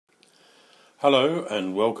Hello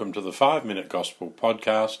and welcome to the 5 Minute Gospel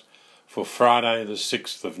podcast for Friday the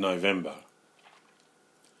 6th of November.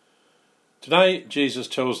 Today Jesus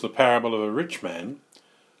tells the parable of a rich man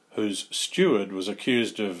whose steward was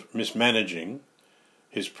accused of mismanaging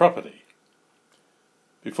his property.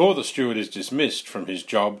 Before the steward is dismissed from his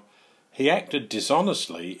job, he acted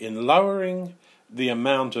dishonestly in lowering the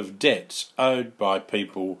amount of debts owed by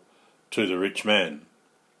people to the rich man.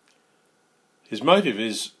 His motive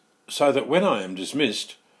is so that when I am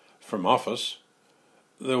dismissed from office,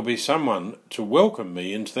 there will be someone to welcome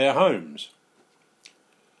me into their homes.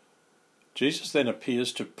 Jesus then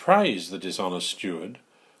appears to praise the dishonest steward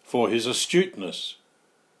for his astuteness.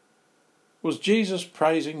 Was Jesus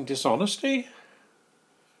praising dishonesty?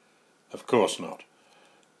 Of course not.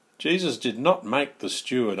 Jesus did not make the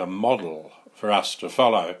steward a model for us to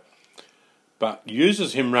follow, but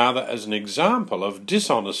uses him rather as an example of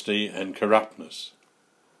dishonesty and corruptness.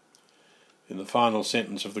 In the final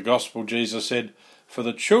sentence of the Gospel, Jesus said, "For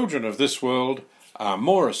the children of this world are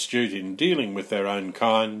more astute in dealing with their own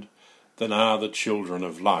kind than are the children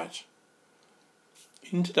of light."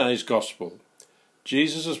 In today's Gospel,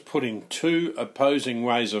 Jesus is putting two opposing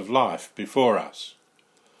ways of life before us: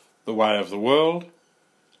 the way of the world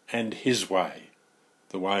and his way,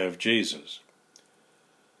 the way of Jesus.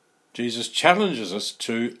 Jesus challenges us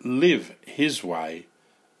to live his way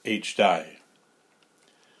each day.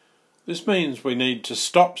 This means we need to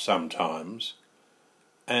stop sometimes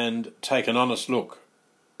and take an honest look,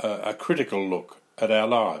 a critical look at our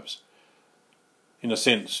lives. In a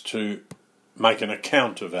sense, to make an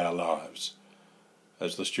account of our lives,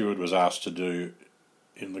 as the steward was asked to do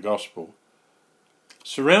in the Gospel.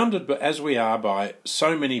 Surrounded as we are by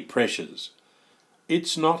so many pressures,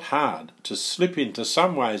 it's not hard to slip into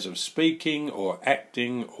some ways of speaking or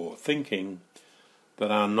acting or thinking that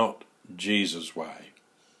are not Jesus' way.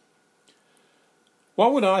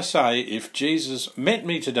 What would I say if Jesus met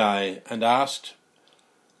me today and asked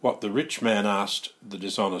what the rich man asked the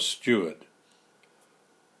dishonest steward?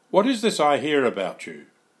 "What is this I hear about you?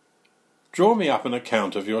 Draw me up an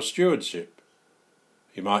account of your stewardship."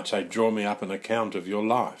 He might say, "Draw me up an account of your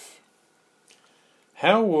life."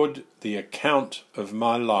 How would the account of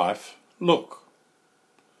my life look?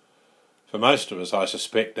 For most of us, I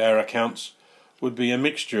suspect our accounts would be a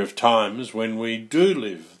mixture of times when we do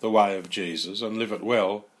live the way of Jesus and live it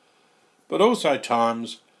well, but also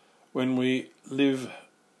times when we live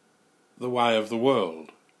the way of the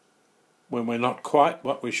world, when we're not quite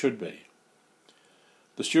what we should be.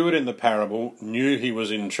 The steward in the parable knew he was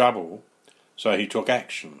in trouble, so he took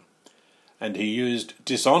action, and he used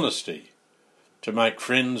dishonesty to make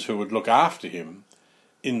friends who would look after him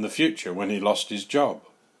in the future when he lost his job.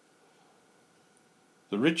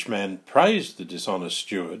 The rich man praised the dishonest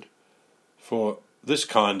steward for this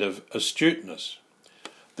kind of astuteness.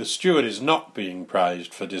 The steward is not being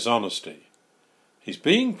praised for dishonesty. He's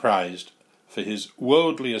being praised for his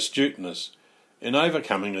worldly astuteness in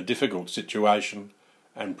overcoming a difficult situation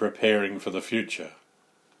and preparing for the future.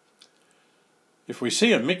 If we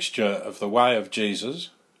see a mixture of the way of Jesus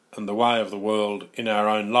and the way of the world in our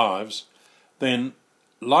own lives, then,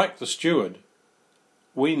 like the steward,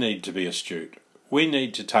 we need to be astute. We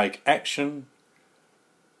need to take action,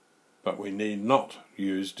 but we need not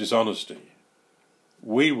use dishonesty.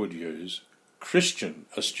 We would use Christian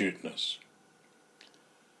astuteness.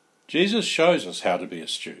 Jesus shows us how to be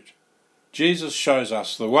astute. Jesus shows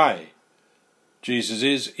us the way. Jesus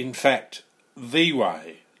is, in fact, the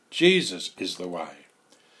way. Jesus is the way.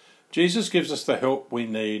 Jesus gives us the help we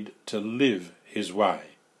need to live his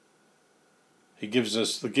way. He gives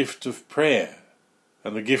us the gift of prayer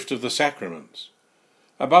and the gift of the sacraments.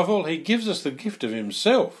 Above all, he gives us the gift of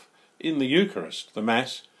himself in the Eucharist, the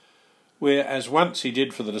Mass, where, as once he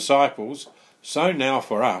did for the disciples, so now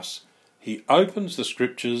for us, he opens the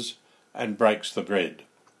Scriptures and breaks the bread.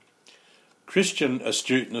 Christian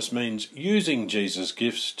astuteness means using Jesus'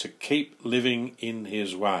 gifts to keep living in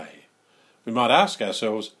his way. We might ask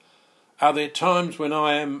ourselves, are there times when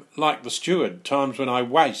I am like the steward, times when I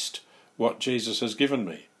waste what Jesus has given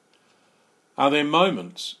me? Are there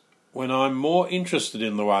moments when I'm more interested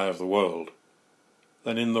in the way of the world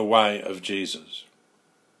than in the way of Jesus?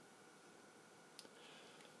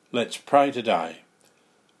 Let's pray today.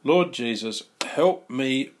 Lord Jesus, help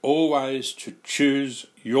me always to choose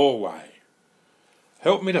your way.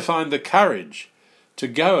 Help me to find the courage to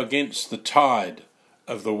go against the tide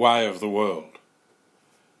of the way of the world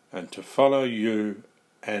and to follow you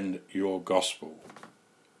and your gospel.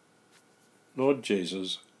 Lord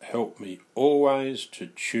Jesus, help me always to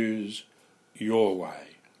choose your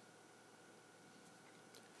way.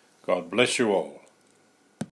 God bless you all.